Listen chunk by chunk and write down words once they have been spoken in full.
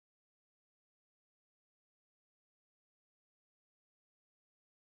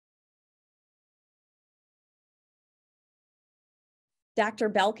Dr.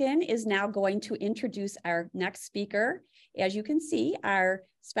 Belkin is now going to introduce our next speaker. As you can see, our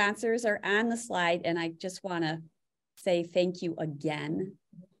sponsors are on the slide, and I just want to say thank you again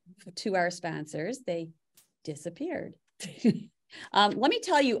to our sponsors. They disappeared. Let me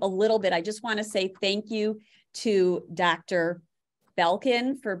tell you a little bit. I just want to say thank you to Dr.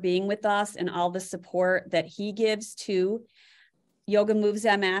 Belkin for being with us and all the support that he gives to Yoga Moves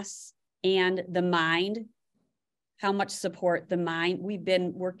MS and the mind. How much support the mind. We've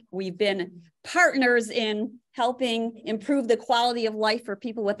been partners in helping improve the quality of life for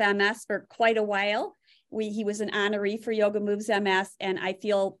people with MS for quite a while. He was an honoree for Yoga Moves MS, and I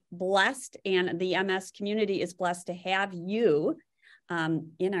feel blessed, and the MS community is blessed to have you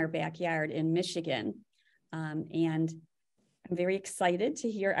in our backyard in Michigan. And I'm very excited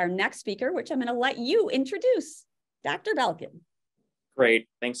to hear our next speaker, which I'm going to let you introduce, Dr. Belkin. Great.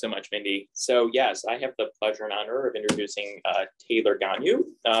 Thanks so much, Mindy. So yes, I have the pleasure and honor of introducing Taylor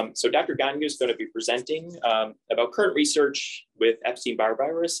Gonyou. So Dr. Gonyou is going to be presenting about current research with Epstein Barr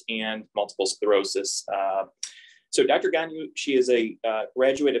virus and multiple sclerosis. So Dr. Gonyou, she is a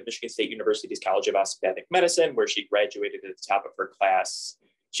graduate of Michigan State University's College of Osteopathic Medicine, where she graduated at the top of her class.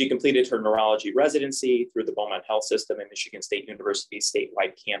 She completed her neurology residency through the Beaumont Health System and Michigan State University's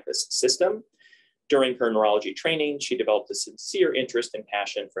statewide campus system. During her neurology training, she developed a sincere interest and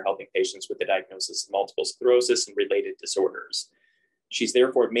passion for helping patients with the diagnosis of multiple sclerosis and related disorders. She's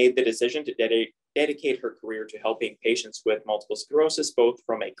therefore made the decision to dedicate her career to helping patients with multiple sclerosis, both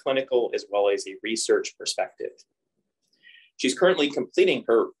from a clinical as well as a research perspective. She's currently completing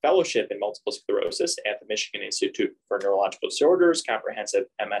her fellowship in multiple sclerosis at the Michigan Institute for Neurological Disorders Comprehensive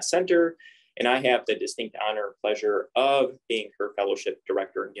MS Center. And I have the distinct honor and pleasure of being her fellowship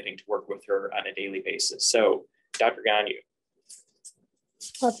director and getting to work with her on a daily basis. So, Dr. Gonyou.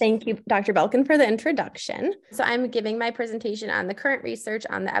 Well, thank you, Dr. Belkin, for the introduction. So I'm giving my presentation on the current research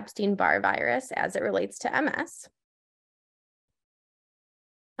on the Epstein Barr virus as it relates to MS.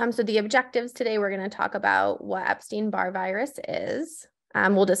 So the objectives today, we're going to talk about what Epstein Barr virus is.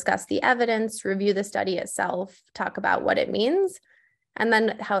 We'll discuss the evidence, review the study itself, talk about what it means, and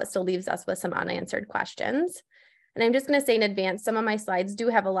then how it still leaves us with some unanswered questions. And I'm just going to say in advance, some of my slides do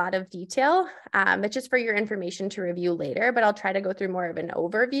have a lot of detail. It's just for your information to review later, but I'll try to go through more of an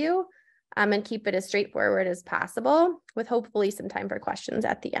overview and keep it as straightforward as possible, with hopefully some time for questions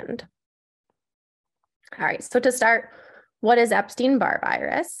at the end. All right, so to start, what is Epstein Barr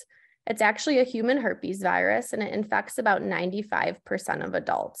virus? It's actually a human herpes virus, and it infects about 95% of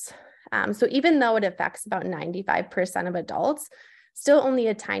adults. So even though it affects about 95% of adults, still only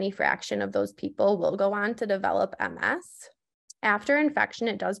a tiny fraction of those people will go on to develop MS. After infection,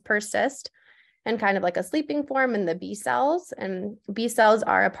 it does persist in kind of like a sleeping form in the B cells, and B cells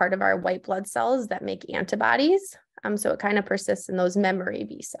are a part of our white blood cells that make antibodies. So it kind of persists in those memory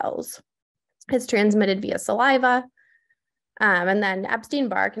B cells. It's transmitted via saliva. And then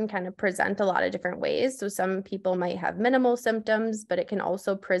Epstein-Barr can kind of present a lot of different ways. So some people might have minimal symptoms, but it can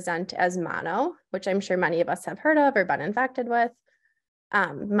also present as mono, which I'm sure many of us have heard of or been infected with.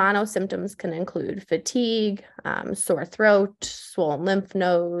 Mono symptoms can include fatigue, sore throat, swollen lymph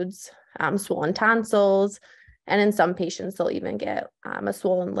nodes, swollen tonsils, and in some patients, they'll even get a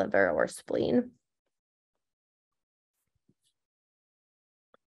swollen liver or spleen.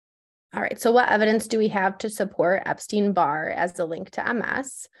 All right, so what evidence do we have to support Epstein-Barr as a link to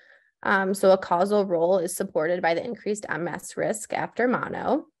MS? So a causal role is supported by the increased MS risk after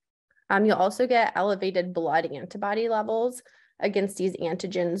mono. You'll also get elevated blood antibody levels against these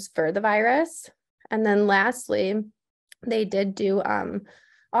antigens for the virus. And then lastly, they did do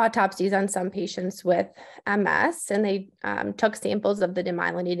autopsies on some patients with MS, and they took samples of the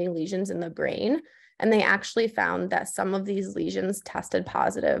demyelinating lesions in the brain, and they actually found that some of these lesions tested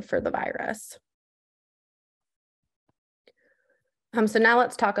positive for the virus. So now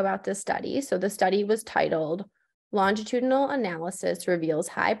let's talk about this study. So the study was titled, Longitudinal Analysis Reveals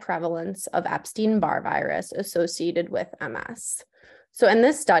High Prevalence of Epstein-Barr Virus Associated with MS. So in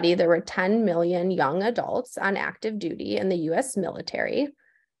this study, there were 10 million young adults on active duty in the US military,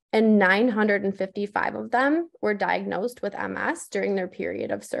 and 955 of them were diagnosed with MS during their period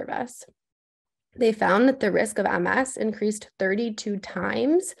of service. They found that the risk of MS increased 32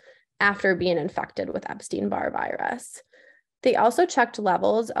 times after being infected with Epstein-Barr virus. They also checked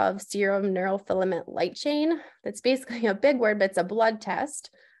levels of serum neurofilament light chain. That's basically a big word, but it's a blood test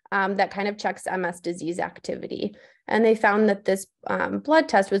that kind of checks MS disease activity. And they found that this blood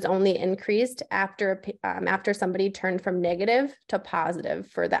test was only increased after somebody turned from negative to positive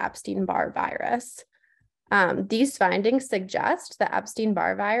for the Epstein-Barr virus. These findings suggest that Epstein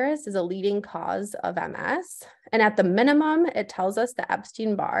Barr virus is a leading cause of MS. And at the minimum, it tells us that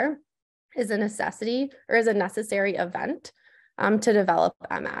Epstein Barr is a necessity or is a necessary event to develop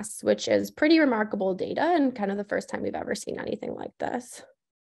MS, which is pretty remarkable data and kind of the first time we've ever seen anything like this.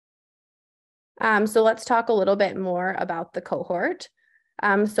 So let's talk a little bit more about the cohort.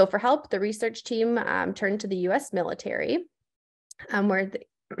 So for help, the research team turned to the US military, where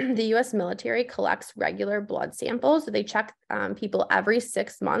the US military collects regular blood samples. So they check people every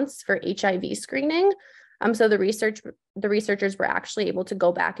 6 months for HIV screening. So the researchers were actually able to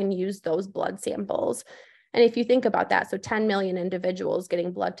go back and use those blood samples. And if you think about that, so 10 million individuals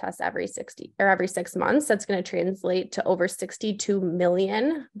getting blood tests every 6 months, that's going to translate to over 62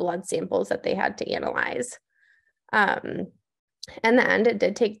 million blood samples that they had to analyze. In the end, it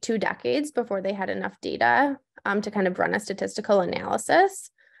did take 2 decades before they had enough data to kind of run a statistical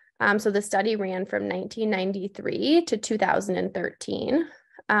analysis. So the study ran from 1993 to 2013.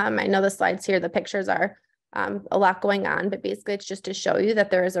 I know the slides here, the pictures are a lot going on, but basically it's just to show you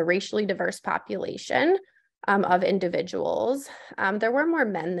that there is a racially diverse population of individuals. There were more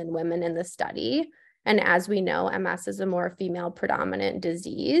men than women in the study. And as we know, MS is a more female predominant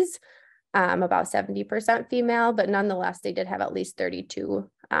disease, about 70% female, but nonetheless, they did have at least 32%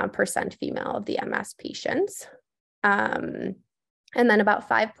 female of the MS patients. And then about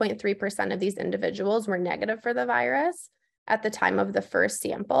 5.3% of these individuals were negative for the virus at the time of the first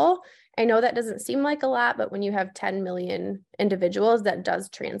sample. I know that doesn't seem like a lot, but when you have 10 million individuals, that does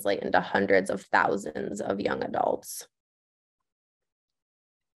translate into hundreds of thousands of young adults.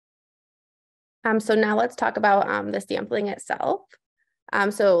 So now let's talk about the sampling itself.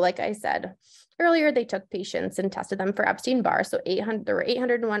 So like I said earlier, they took patients and tested them for Epstein-Barr. So there were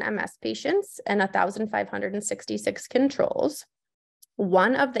 801 MS patients and 1,566 controls.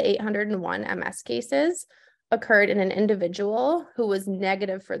 One of the 801 MS cases occurred in an individual who was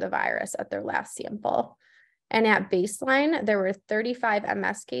negative for the virus at their last sample. And at baseline, there were 35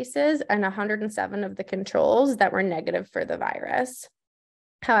 MS cases and 107 of the controls that were negative for the virus.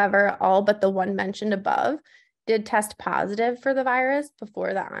 However, all but the one mentioned above did test positive for the virus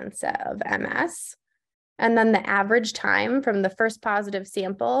before the onset of MS. And then the average time from the first positive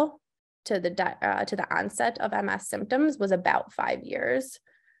sample to the onset of MS symptoms was about 5 years.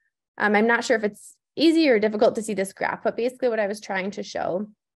 I'm not sure if it's easy or difficult to see this graph, but basically what I was trying to show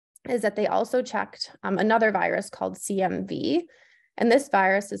is that they also checked another virus called CMV. And this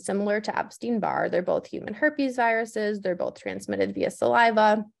virus is similar to Epstein-Barr. They're both human herpes viruses. They're both transmitted via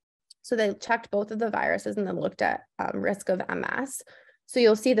saliva. So they checked both of the viruses and then looked at risk of MS. So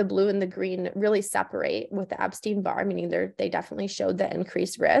you'll see the blue and the green really separate with the Epstein-Barr, meaning they definitely showed the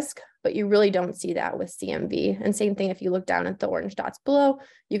increased risk, but you really don't see that with CMV. And same thing, if you look down at the orange dots below,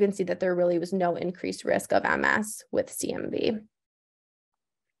 you can see that there really was no increased risk of MS with CMV.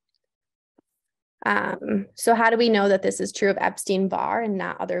 So how do we know that this is true of Epstein-Barr and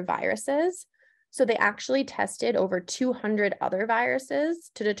not other viruses? So they actually tested over 200 other viruses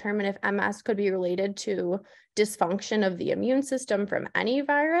to determine if MS could be related to dysfunction of the immune system from any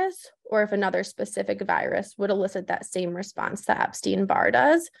virus, or if another specific virus would elicit that same response that Epstein-Barr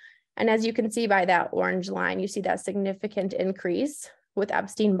does. And as you can see by that orange line, you see that significant increase with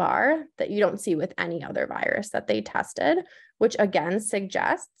Epstein-Barr that you don't see with any other virus that they tested, which again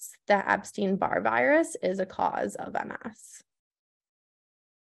suggests that Epstein-Barr virus is a cause of MS.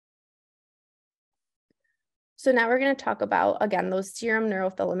 So now we're going to talk about, again, those serum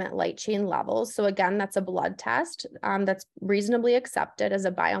neurofilament light chain levels. So again, that's a blood test that's reasonably accepted as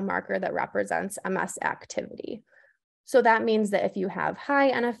a biomarker that represents MS activity. So that means that if you have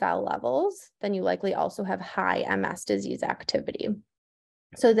high NFL levels, then you likely also have high MS disease activity.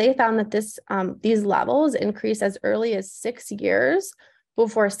 So they found that these levels increase as early as 6 years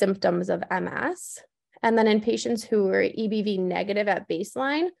before symptoms of MS. And then in patients who were EBV negative at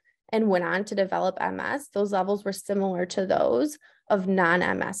baseline and went on to develop MS, those levels were similar to those of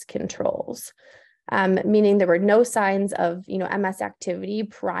non-MS controls, meaning there were no signs of MS activity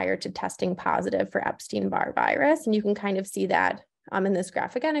prior to testing positive for Epstein-Barr virus. And you can kind of see that in this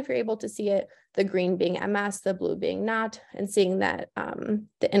graph again, if you're able to see it, the green being MS, the blue being not, and seeing that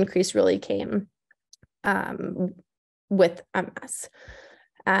the increase really came with MS.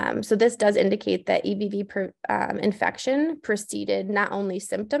 So this does indicate that EBV infection preceded not only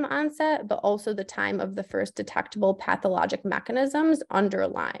symptom onset, but also the time of the first detectable pathologic mechanisms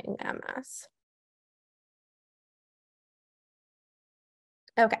underlying MS.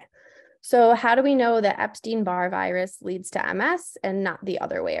 Okay, so how do we know that Epstein-Barr virus leads to MS and not the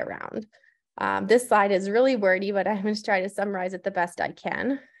other way around? This slide is really wordy, but I'm going to try to summarize it the best I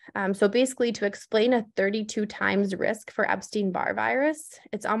can. So basically, to explain a 32 times risk for Epstein-Barr virus,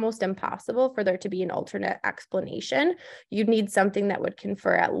 it's almost impossible for there to be an alternate explanation. You'd need something that would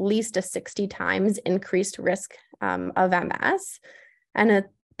confer at least a 60 times increased risk of MS. And at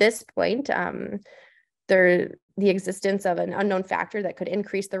this point, the existence of an unknown factor that could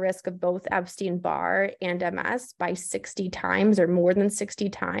increase the risk of both Epstein-Barr and MS by 60 times or more than 60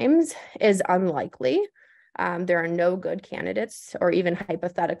 times is unlikely. There are no good candidates or even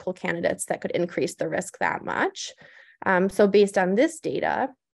hypothetical candidates that could increase the risk that much. So based on this data,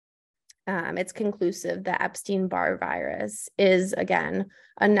 it's conclusive that Epstein-Barr virus is, again,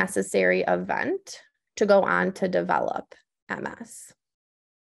 a necessary event to go on to develop MS.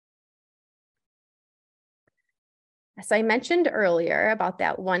 So I mentioned earlier about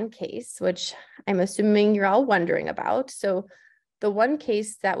that one case, which I'm assuming you're all wondering about. So the one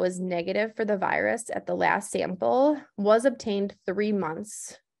case that was negative for the virus at the last sample was obtained 3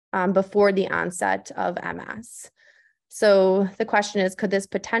 months before the onset of MS. So the question is, could this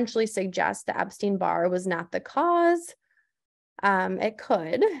potentially suggest that Epstein-Barr was not the cause? It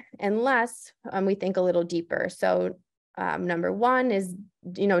could, unless we think a little deeper. So number one is,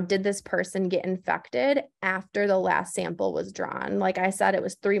 did this person get infected after the last sample was drawn? Like I said, it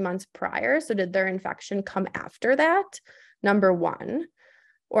was 3 months prior. So did their infection come after that? Number one.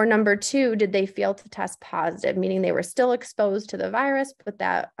 Or number two, did they fail to test positive, meaning they were still exposed to the virus, but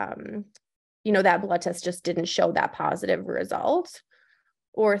that, that blood test just didn't show that positive result?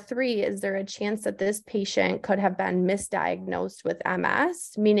 Or three, is there a chance that this patient could have been misdiagnosed with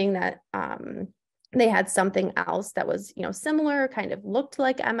MS, meaning that they had something else that was, similar, kind of looked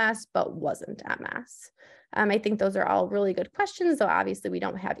like MS, but wasn't MS? I think those are all really good questions, though obviously we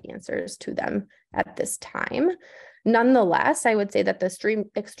don't have answers to them at this time. Nonetheless, I would say that the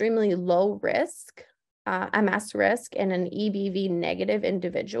extremely low risk, MS risk in an EBV negative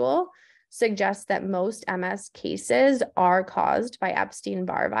individual suggests that most MS cases are caused by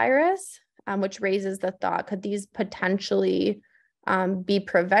Epstein-Barr virus, which raises the thought, could these potentially be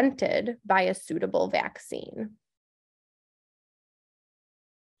prevented by a suitable vaccine?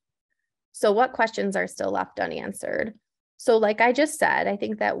 So what questions are still left unanswered? So like I just said, I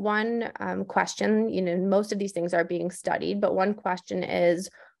think that one question, most of these things are being studied, but one question is,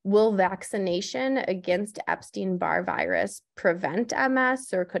 will vaccination against Epstein-Barr virus prevent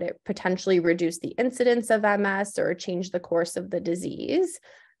MS, or could it potentially reduce the incidence of MS or change the course of the disease?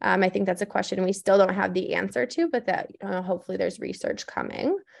 I think that's a question we still don't have the answer to, but that hopefully there's research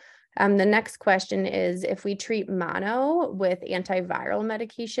coming. The next question is, if we treat mono with antiviral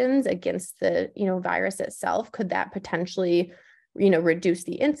medications against the virus itself, could that potentially reduce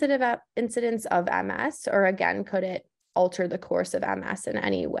the incidence of MS, or again, could it alter the course of MS in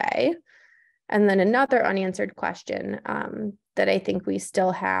any way? And then another unanswered question that I think we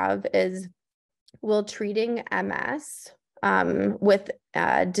still have is, will treating MS with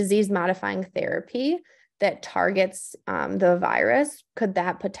disease-modifying therapy that targets the virus, could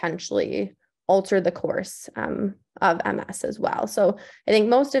that potentially alter the course of MS as well? So I think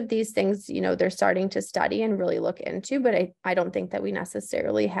most of these things, they're starting to study and really look into, but I don't think that we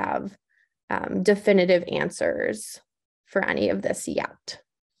necessarily have definitive answers for any of this yet.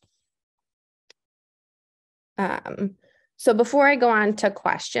 So before I go on to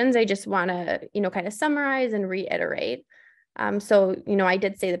questions, I just want to, kind of summarize and reiterate. So I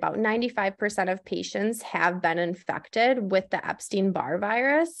did say that about 95% of patients have been infected with the Epstein-Barr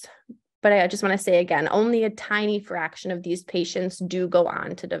virus, but I just want to say again, only a tiny fraction of these patients do go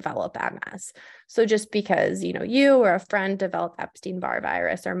on to develop MS. So just because, you or a friend develop Epstein-Barr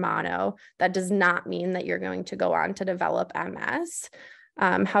virus or mono, that does not mean that you're going to go on to develop MS.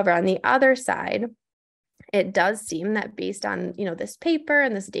 However, on the other side, it does seem that based on, this paper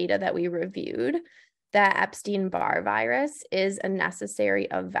and this data that we reviewed, that Epstein-Barr virus is a necessary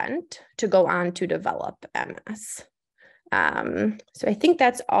event to go on to develop MS. So I think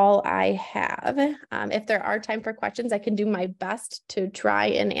that's all I have. If there are time for questions, I can do my best to try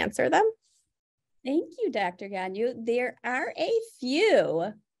and answer them. Thank you, Dr. Gonyou. There are a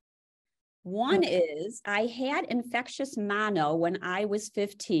few. One is, I had infectious mono when I was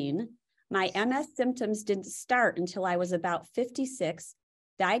 15. My MS symptoms didn't start until I was about 56,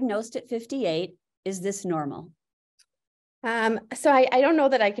 diagnosed at 58. Is this normal? So I don't know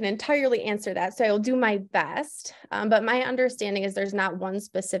that I can entirely answer that, so I'll do my best. But my understanding is there's not one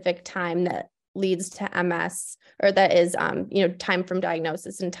specific time that leads to MS, or that is, time from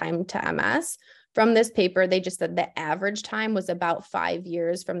diagnosis and time to MS. From this paper, they just said the average time was about 5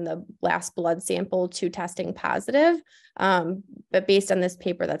 years from the last blood sample to testing positive. But based on this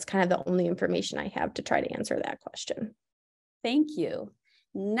paper, that's kind of the only information I have to try to answer that question. Thank you.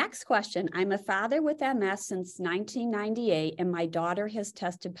 Next question. I'm a father with MS since 1998, and my daughter has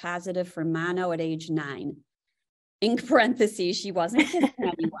tested positive for mono at age 9. In parentheses, she wasn't kissing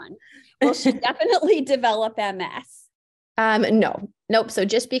anyone. Will she definitely develop MS? Nope. So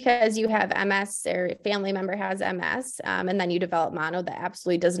just because you have MS or a family member has MS, and then you develop mono, that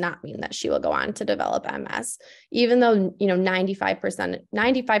absolutely does not mean that she will go on to develop MS. Even though,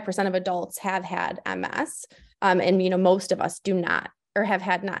 95% of adults have had MS, and, most of us do not, or have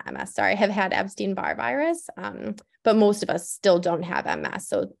had not MS, sorry, have had Epstein Barr virus, but most of us still don't have MS.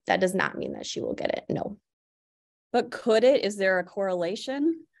 So that does not mean that she will get it. No. But could it? Is there a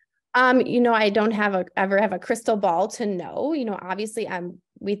correlation? I don't ever have a crystal ball to know, obviously,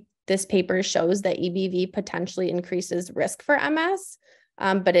 this paper shows that EBV potentially increases risk for MS,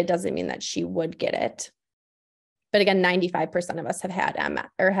 but it doesn't mean that she would get it. But again, 95% of us have had MS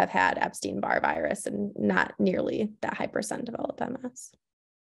or have had Epstein Barr virus, and not nearly that high percent develop MS.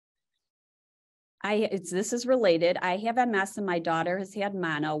 This is related. I have MS and my daughter has had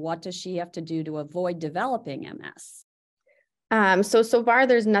mono. What does she have to do to avoid developing MS? So far,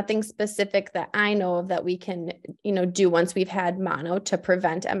 there's nothing specific that I know of that we can, do once we've had mono to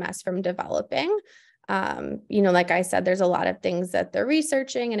prevent MS from developing. Like I said, there's a lot of things that they're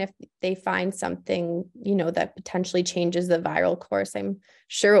researching, and if they find something, that potentially changes the viral course, I'm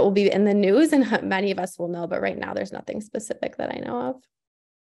sure it will be in the news and many of us will know, but right now there's nothing specific that I know of.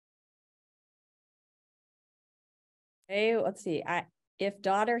 Hey, let's see. If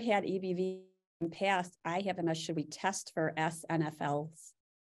daughter had EBV past, I have MS, should we test for SNFLs,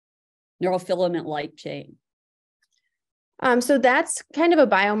 neurofilament light chain? So that's kind of a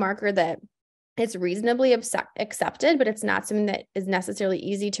biomarker that it's reasonably accepted, but it's not something that is necessarily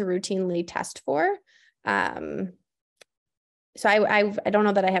easy to routinely test for. So I don't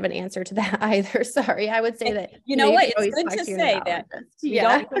know that I have an answer to that either. Sorry. I would say that, you know what, it's good to say that we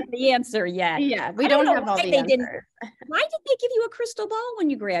don't have the answer yet. Yeah, we don't have all the answers. Why did they give you a crystal ball when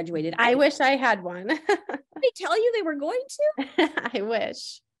you graduated? I wish I had one. Did they tell you they were going to? I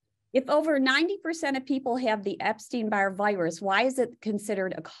wish. If over 90% of people have the Epstein-Barr virus, why is it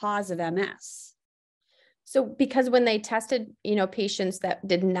considered a cause of MS? So because when they tested, patients that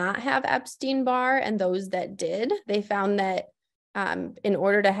did not have Epstein-Barr and those that did, they found that in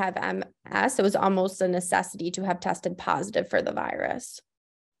order to have MS, it was almost a necessity to have tested positive for the virus.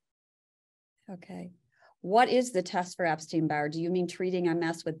 Okay. What is the test for Epstein-Barr? Do you mean treating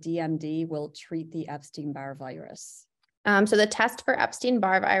MS with DMD will treat the Epstein-Barr virus? So the test for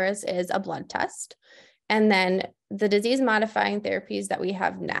Epstein-Barr virus is a blood test. And then the disease-modifying therapies that we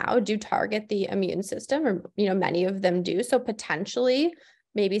have now do target the immune system, or, many of them do. So potentially,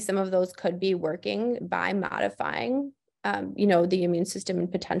 maybe some of those could be working by modifying the immune system,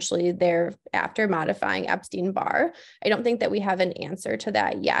 and potentially thereafter modifying Epstein-Barr. I don't think that we have an answer to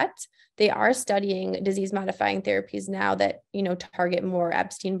that yet. They are studying disease-modifying therapies now that, target more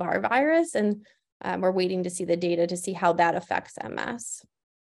Epstein-Barr virus, and we're waiting to see the data to see how that affects MS.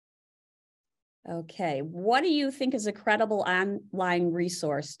 Okay. What do you think is a credible online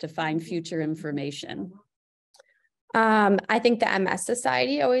resource to find future information? I think the MS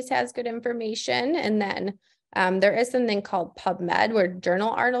Society always has good information. And then there is something called PubMed where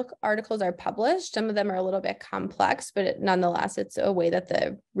journal articles are published. Some of them are a little bit complex, but nonetheless, it's a way that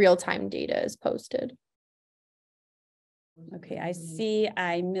the real-time data is posted. Okay, I see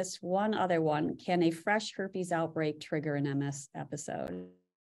I missed one other one. Can a fresh herpes outbreak trigger an MS episode?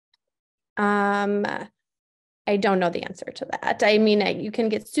 I don't know the answer to that. I mean, you can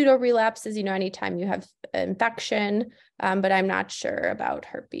get pseudo relapses, anytime you have infection, but I'm not sure about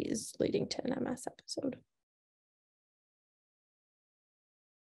herpes leading to an MS episode.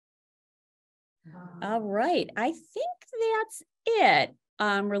 All right, I think that's it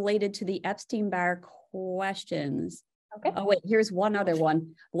related to the Epstein-Barr questions. Okay. Oh, wait, here's one other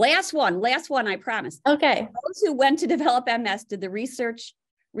one. Last one, I promise. Okay. Those who went to develop MS, did the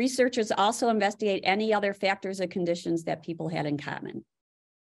researchers also investigate any other factors or conditions that people had in common?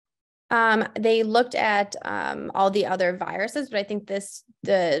 They looked at all the other viruses, but I think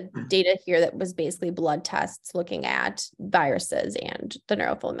the data here that was basically blood tests looking at viruses and the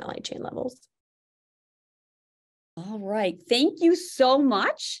neurofilament light chain levels. All right. Thank you so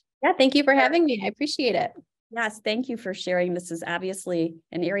much. Yeah, thank you for having me. I appreciate it. Yes, thank you for sharing. This is obviously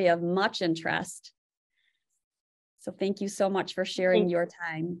an area of much interest. So thank you so much for sharing your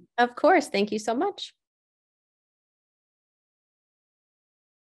time. Of course. Thank you so much.